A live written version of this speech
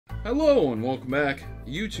Hello and welcome back,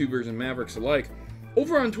 YouTubers and Mavericks alike.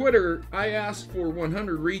 Over on Twitter, I asked for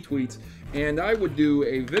 100 retweets, and I would do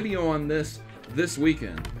a video on this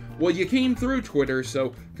weekend. Well, you came through, Twitter,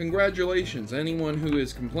 so congratulations. Anyone who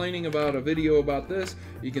is complaining about a video about this,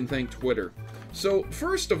 you can thank Twitter. So,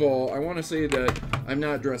 first of all, I want to say that I'm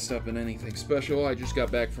not dressed up in anything special. I just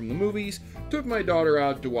got back from the movies, took my daughter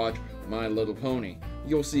out to watch My Little Pony.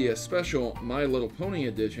 You'll see a special My Little Pony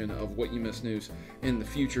edition of What You Missed news in the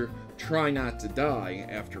future. Try not to die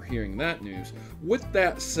after hearing that news. With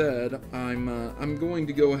that said, I'm going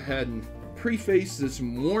to go ahead and preface this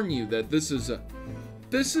and warn you that this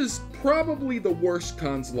is probably the worst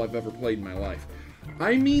console I've ever played in my life.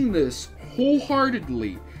 I mean this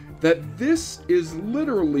wholeheartedly, that this is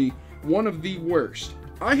literally one of the worst.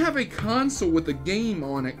 I have a console with a game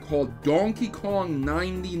on it called Donkey Kong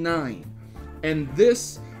 99. And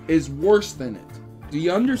this is worse than it. Do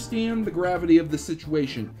you understand the gravity of the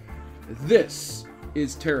situation? This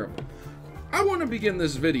is terrible. I want to begin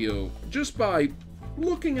this video just by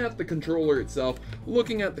looking at the controller itself,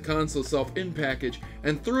 looking at the console itself in package,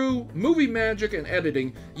 and through movie magic and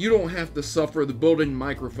editing, you don't have to suffer the built-in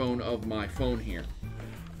microphone of my phone here.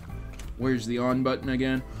 Where's the on button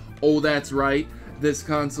again? Oh, that's right. This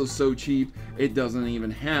console's so cheap, it doesn't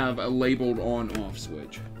even have a labeled on-off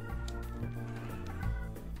switch.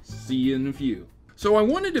 See you in a few. So I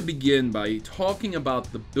wanted to begin by talking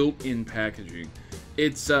about the built-in packaging.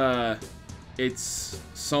 It's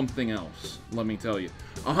something else, let me tell you.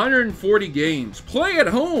 140 games. Play at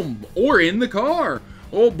home or in the car.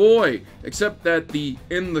 Oh boy, except that the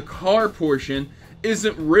in the car portion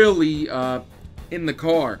isn't really in the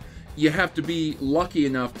car. You have to be lucky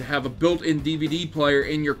enough to have a built-in DVD player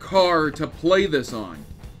in your car to play this on.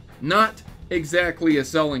 Not exactly a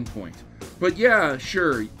selling point. But yeah,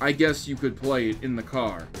 sure, I guess you could play it in the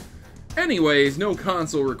car. Anyways, no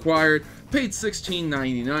console required. Paid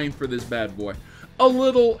 $16.99 for this bad boy. A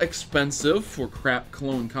little expensive for crap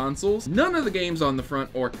clone consoles. None of the games on the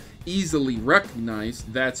front are easily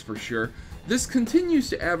recognized, that's for sure. This continues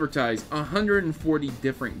to advertise 140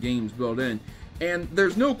 different games built in. And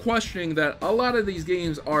there's no questioning that a lot of these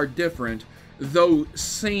games are different, though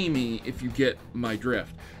samey if you get my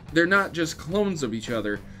drift. They're not just clones of each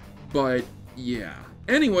other. But, yeah.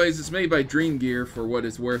 Anyways, it's made by Dream Gear for what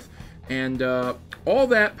it's worth. And, all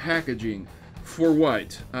that packaging for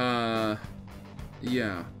what?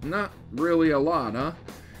 Yeah. Not really a lot, huh?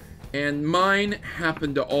 And mine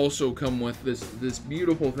happened to also come with this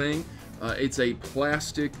beautiful thing. It's a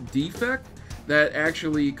plastic defect that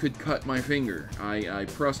actually could cut my finger. I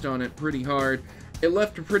pressed on it pretty hard. It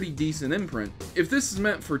left a pretty decent imprint. If this is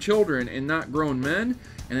meant for children and not grown men,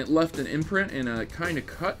 and it left an imprint and a kind of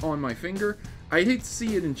cut on my finger, I'd hate to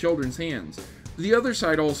see it in children's hands. The other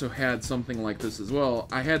side also had something like this as well.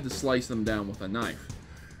 I had to slice them down with a knife.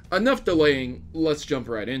 Enough delaying, let's jump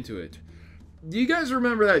right into it. Do you guys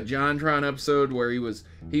remember that JonTron episode where he was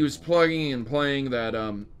plugging and playing that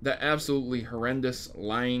absolutely horrendous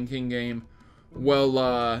Lion King game?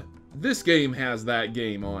 Well, this game has that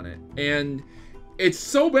game on it, and it's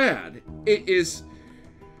so bad. It is...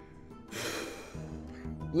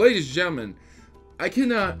 Ladies and gentlemen, I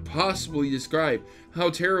cannot possibly describe how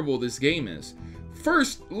terrible this game is.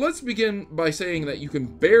 First, let's begin by saying that you can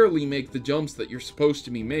barely make the jumps that you're supposed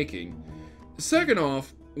to be making. Second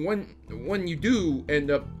off, when you do end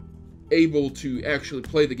up able to actually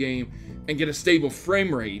play the game and get a stable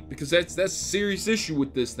frame rate, because that's a serious issue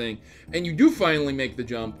with this thing, and you do finally make the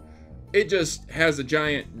jump, it just has a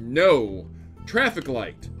giant no traffic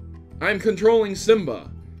light. I'm controlling Simba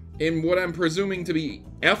in what I'm presuming to be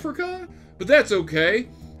Africa? But that's okay.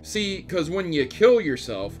 See, because when you kill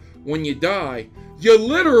yourself, when you die, you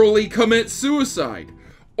literally commit suicide.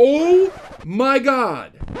 Oh my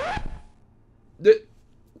god.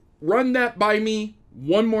 Run that by me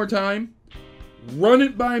one more time. Run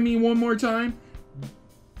it by me one more time.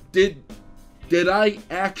 Did I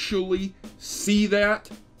actually see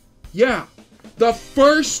that? Yeah. The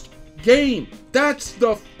first game. That's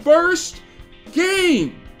the first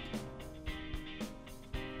game.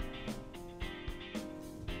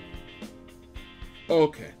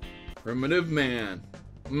 Okay. Primitive man.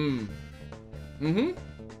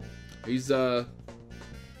 He's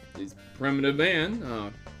primitive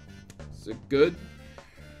man. Is it good?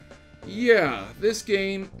 Yeah, this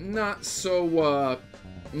game not so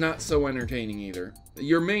entertaining either.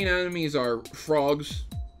 Your main enemies are frogs,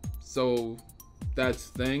 so that's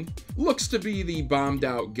the thing. Looks to be the bombed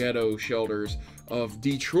out ghetto shelters of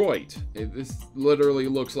Detroit. This literally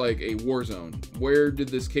looks like a war zone. Where did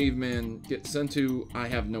this caveman get sent to? I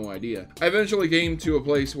have no idea. I eventually came to a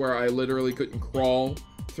place where I literally couldn't crawl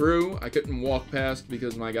through. I couldn't walk past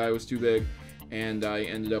because my guy was too big, and I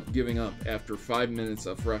ended up giving up after 5 minutes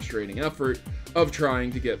of frustrating effort of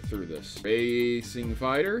trying to get through this. Racing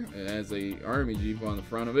fighter. It has a army jeep on the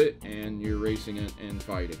front of it, and you're racing it and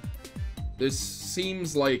fighting. This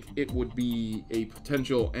seems like it would be a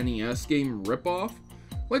potential NES game ripoff,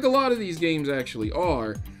 like a lot of these games actually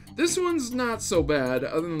are. This one's not so bad,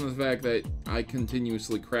 other than the fact that I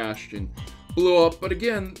continuously crashed and blew up. But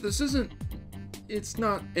again, it's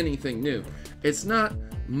not anything new. It's not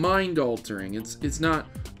mind-altering. It's not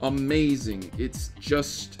amazing. It's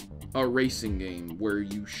just a racing game where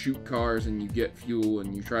you shoot cars and you get fuel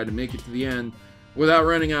and you try to make it to the end without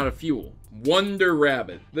running out of fuel. Wonder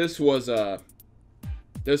Rabbit. This was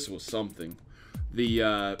something.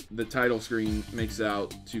 The title screen makes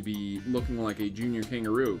out to be looking like a junior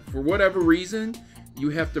kangaroo. For whatever reason, you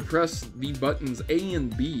have to press the buttons A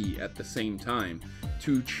and B at the same time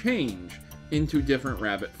to change into different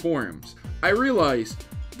rabbit forms. I realized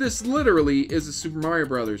this literally is a Super Mario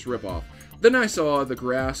Brothers ripoff. Then I saw the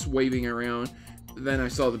grass waving around, then I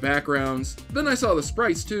saw the backgrounds, then I saw the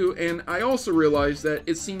sprites too, and I also realized that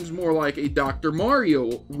it seems more like a Dr.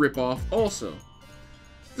 Mario ripoff also.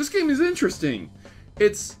 This game is interesting.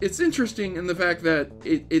 It's interesting in the fact that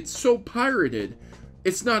it's so pirated,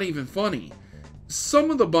 it's not even funny. Some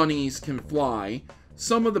of the bunnies can fly,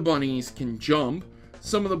 some of the bunnies can jump,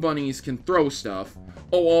 some of the bunnies can throw stuff.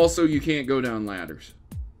 Oh, also you can't go down ladders.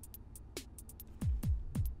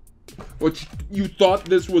 What, you thought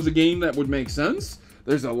this was a game that would make sense?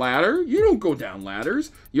 There's a ladder? You don't go down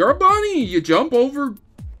ladders. You're a bunny. You jump over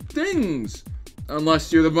things.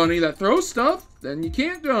 Unless you're the bunny that throws stuff, then you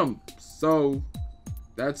can't jump. So,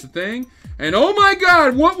 that's the thing. And oh my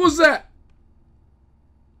god, what was that?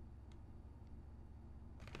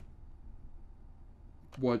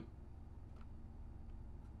 What?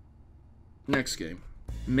 Next game.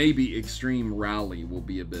 Maybe Extreme Rally will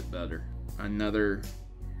be a bit better. Another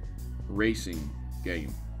racing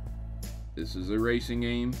game. This is a racing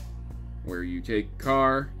game where you take a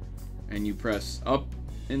car and you press up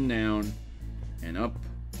and down and up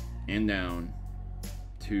and down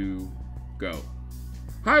to go.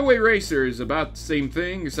 Highway Racer is about the same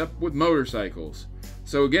thing except with motorcycles.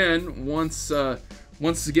 So again, once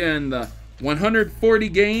again, the 140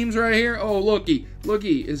 games right here. Oh, looky,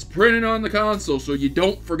 is printed on the console so you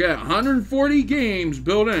don't forget. 140 games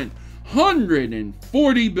built in.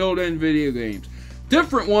 140 built-in video games.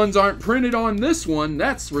 Different ones aren't printed on this one.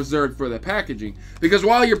 That's reserved for the packaging. Because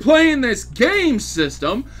while you're playing this game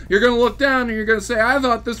system, you're going to look down and you're going to say, I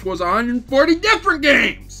thought this was 140 different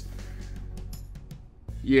games.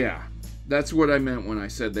 Yeah, that's what I meant when I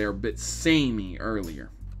said they're a bit samey earlier.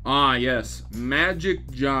 Ah, yes,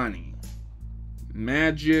 Magic Johnny.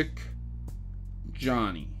 Magic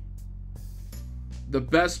Johnny. The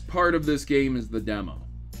best part of this game is the demo.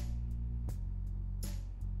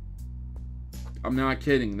 I'm not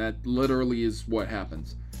kidding. That literally is what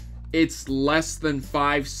happens. It's less than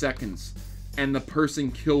 5 seconds, and the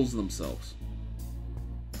person kills themselves.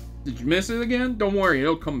 Did you miss it again? Don't worry,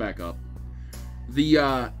 it'll come back up.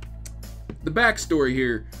 The backstory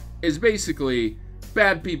here is basically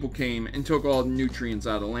bad people came and took all the nutrients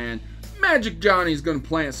out of the land. Magic Johnny's gonna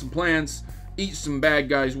plant some plants, eat some bad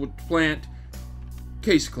guys with the plant.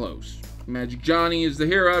 Case closed. Magic Johnny is the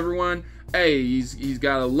hero, everyone. Hey, he's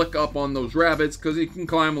got to lick up on those rabbits because he can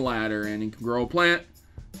climb a ladder and he can grow a plant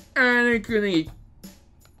and he can eat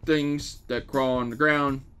things that crawl on the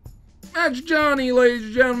ground. Magic Johnny, ladies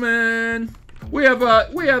and gentlemen. We have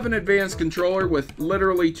an advanced controller with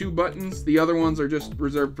literally 2 buttons. The other ones are just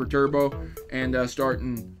reserved for turbo and start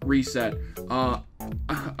and reset.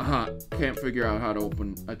 Can't figure out how to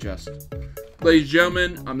open a chest. Ladies and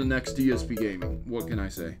gentlemen, I'm the next DSP Gaming. What can I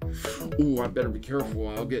say? Ooh, I better be careful.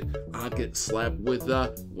 I'll get slapped with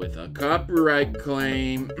a copyright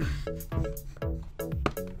claim.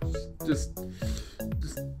 just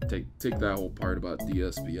take that whole part about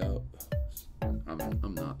DSP out.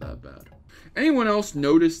 I'm not that bad. Anyone else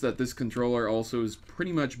notice that this controller also is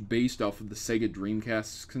pretty much based off of the Sega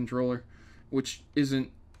Dreamcast controller, which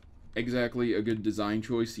isn't exactly a good design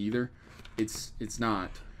choice either. It's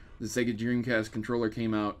not. The Sega Dreamcast controller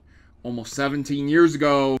came out almost 17 years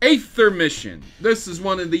ago. Aether Mission. This is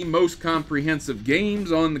one of the most comprehensive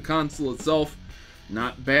games on the console itself.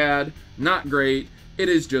 Not bad, not great. It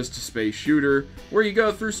is just a space shooter where you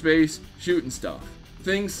go through space shooting stuff.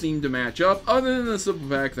 things seem to match up, other than the simple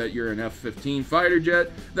fact that you're an F-15 fighter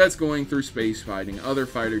jet that's going through space fighting other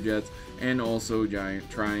fighter jets, and also giant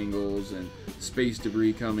triangles and space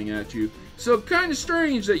debris coming at you. So kind of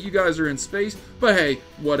strange that you guys are in space, but hey,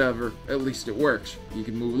 whatever, at least it works. You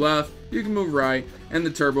can move left, you can move right, and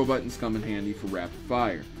the turbo buttons come in handy for rapid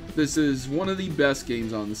fire. This is one of the best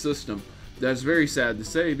games on the system. That's very sad to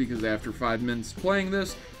say, because after 5 minutes playing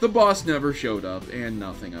this, the boss never showed up and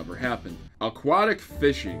nothing ever happened. Aquatic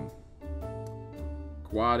fishing.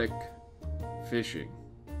 Aquatic fishing.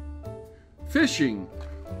 Fishing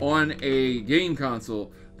on a game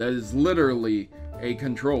console that is literally a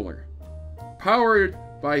controller. Powered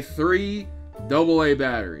by 3 AA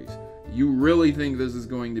batteries. You really think this is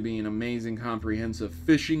going to be an amazing, comprehensive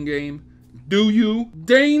fishing game? Do you?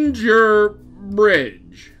 Danger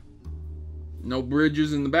Bridge. No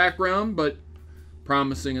bridges in the background, but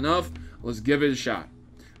promising enough. Let's give it a shot.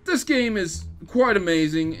 This game is quite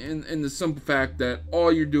amazing in the simple fact that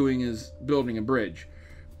all you're doing is building a bridge.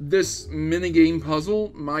 This minigame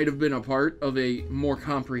puzzle might have been a part of a more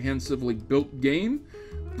comprehensively built game,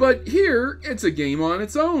 but here it's a game on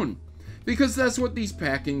its own, because that's what these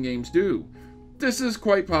packing games do. This is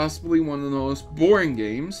quite possibly one of the most boring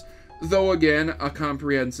games, though again, a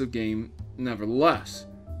comprehensive game nevertheless.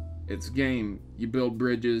 It's a game, you build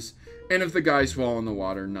bridges, and if the guys fall in the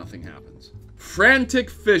water, nothing happens. Frantic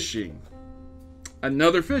Fishing.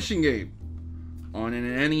 Another fishing game on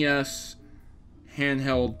an NES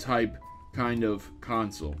handheld type kind of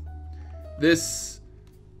console. This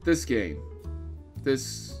game.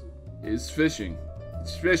 This is fishing.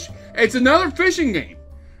 It's another fishing game.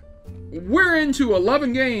 We're into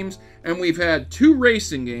 11 games, and we've had 2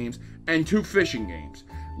 racing games and 2 fishing games.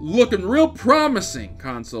 Looking real promising,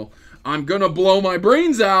 console. I'm gonna blow my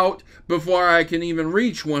brains out before I can even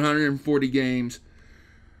reach 140 games.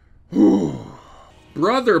 Whew.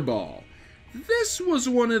 Brother Ball. This was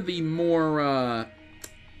one of the more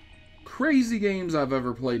crazy games I've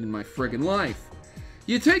ever played in my friggin' life.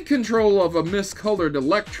 You take control of a miscolored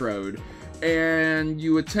electrode, and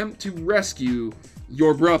you attempt to rescue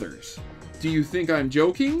your brothers. Do you think I'm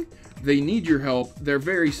joking? They need your help, they're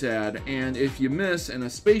very sad, and if you miss and a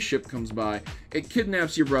spaceship comes by, it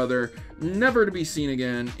kidnaps your brother, never to be seen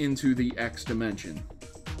again, into the X dimension.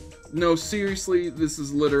 No, seriously, this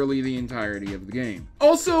is literally the entirety of the game.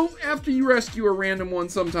 Also, after you rescue a random one,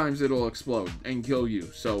 sometimes it'll explode and kill you,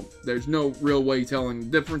 so there's no real way telling the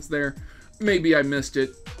difference there. Maybe I missed it.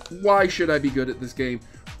 Why should I be good at this game?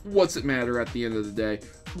 What's it matter at the end of the day?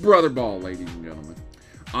 Brother Ball, ladies and gentlemen.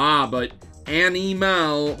 Ah, but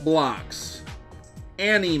Animal blocks.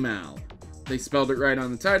 Animal. They spelled it right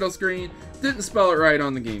on the title screen, didn't spell it right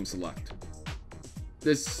on the game select.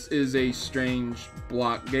 This is a strange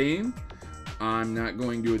block game. I'm not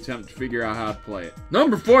going to attempt to figure out how to play it.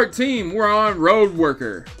 Number 14, we're on Road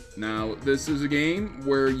Worker. Now, this is a game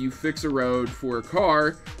where you fix a road for a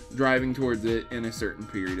car driving towards it in a certain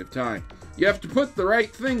period of time. You have to put the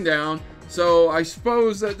right thing down, so I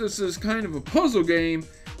suppose that this is kind of a puzzle game,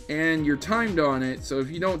 and you're timed on it, so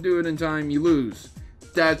if you don't do it in time, you lose.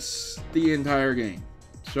 That's the entire game.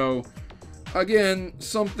 So, again,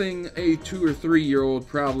 something a 2 or 3-year-old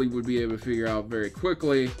probably would be able to figure out very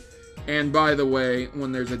quickly. And by the way,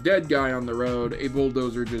 when there's a dead guy on the road, a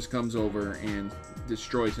bulldozer just comes over and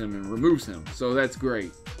destroys him and removes him. So that's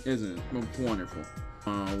great, isn't it? It's wonderful.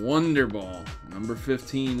 Wonder Ball. Number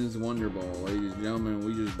 15 is Wonder Ball. Ladies and gentlemen,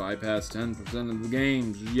 we just bypassed 10% of the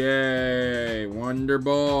games. Yay! Wonder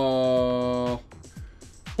Ball.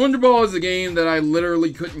 Wonder Ball is a game that I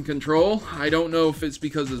literally couldn't control. I don't know if it's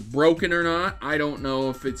because it's broken or not. I don't know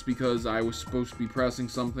if it's because I was supposed to be pressing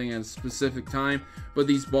something at a specific time. But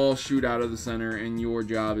these balls shoot out of the center, and your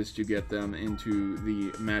job is to get them into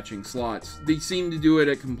the matching slots. They seem to do it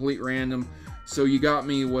at complete random. So you got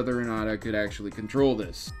me whether or not I could actually control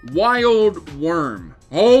this. Wild Worm.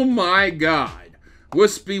 Oh my god.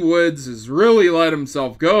 Wispy Woods has really let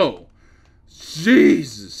himself go.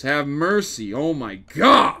 Jesus, have mercy. Oh my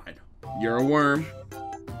god. You're a worm.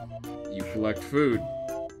 You collect food.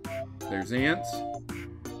 There's ants.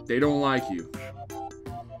 They don't like you.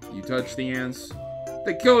 You touch the ants,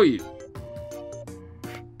 they kill you.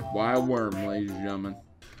 Wild worm, ladies and gentlemen.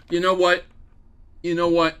 You know what?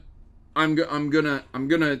 I'm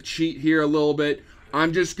gonna cheat here a little bit.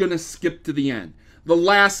 I'm just gonna skip to the end. The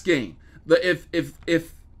last game. If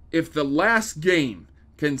the last game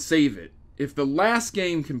can save it, if the last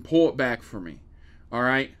game can pull it back for me, all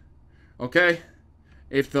right, okay.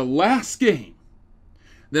 If the last game,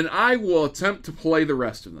 then I will attempt to play the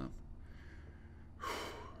rest of them.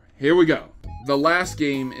 Here we go. The last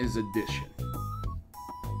game is Addition.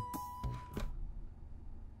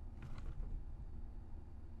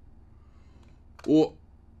 Well,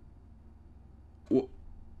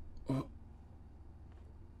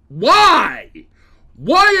 why?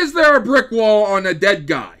 Why is there a brick wall on a dead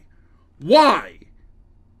guy? Why?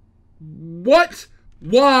 What?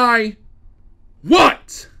 Why?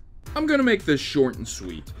 What? I'm gonna make this short and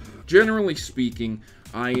sweet. Generally speaking,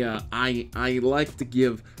 I like to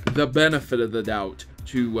give the benefit of the doubt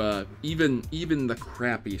to even the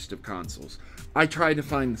crappiest of consoles. I try to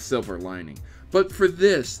find the silver lining. But for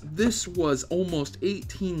this was almost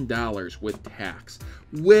 $18 with tax.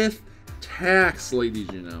 With tax, ladies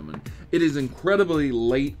and gentlemen. It is incredibly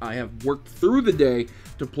late. I have worked through the day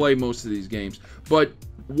to play most of these games. But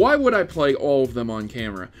why would I play all of them on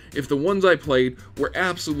camera if the ones I played were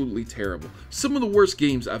absolutely terrible? Some of the worst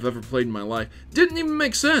games I've ever played in my life didn't even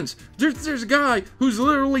make sense. There's a guy who's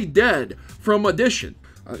literally dead from addition.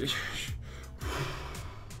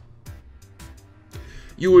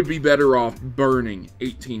 You would be better off burning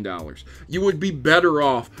 $18. You would be better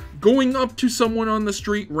off going up to someone on the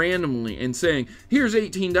street randomly and saying, here's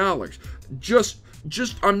 $18. Just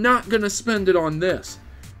I'm not gonna spend it on this.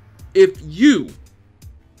 If you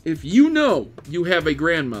know you have a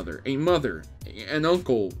grandmother, a mother, an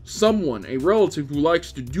uncle, someone, a relative who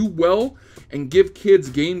likes to do well and give kids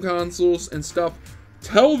game consoles and stuff,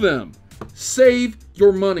 tell them, save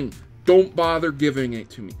your money. Don't bother giving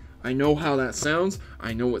it to me. I know how that sounds.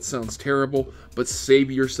 I know it sounds terrible, but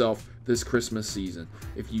save yourself this Christmas season.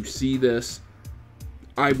 If you see this,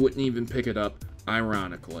 I wouldn't even pick it up,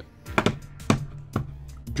 ironically.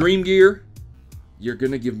 Dream Gear, you're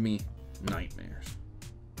gonna give me nightmares.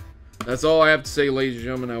 That's all I have to say, ladies and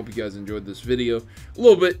gentlemen. I hope you guys enjoyed this video. A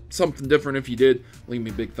little bit something different. If you did, leave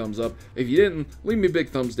me a big thumbs up. If you didn't, leave me a big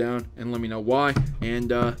thumbs down and let me know why.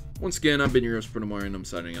 And once again, I've been your host, Protomario, and I'm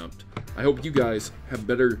signing out. I hope you guys have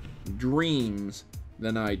better dreams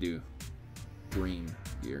than I do. Dream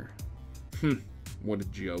Gear. What a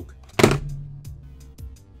joke.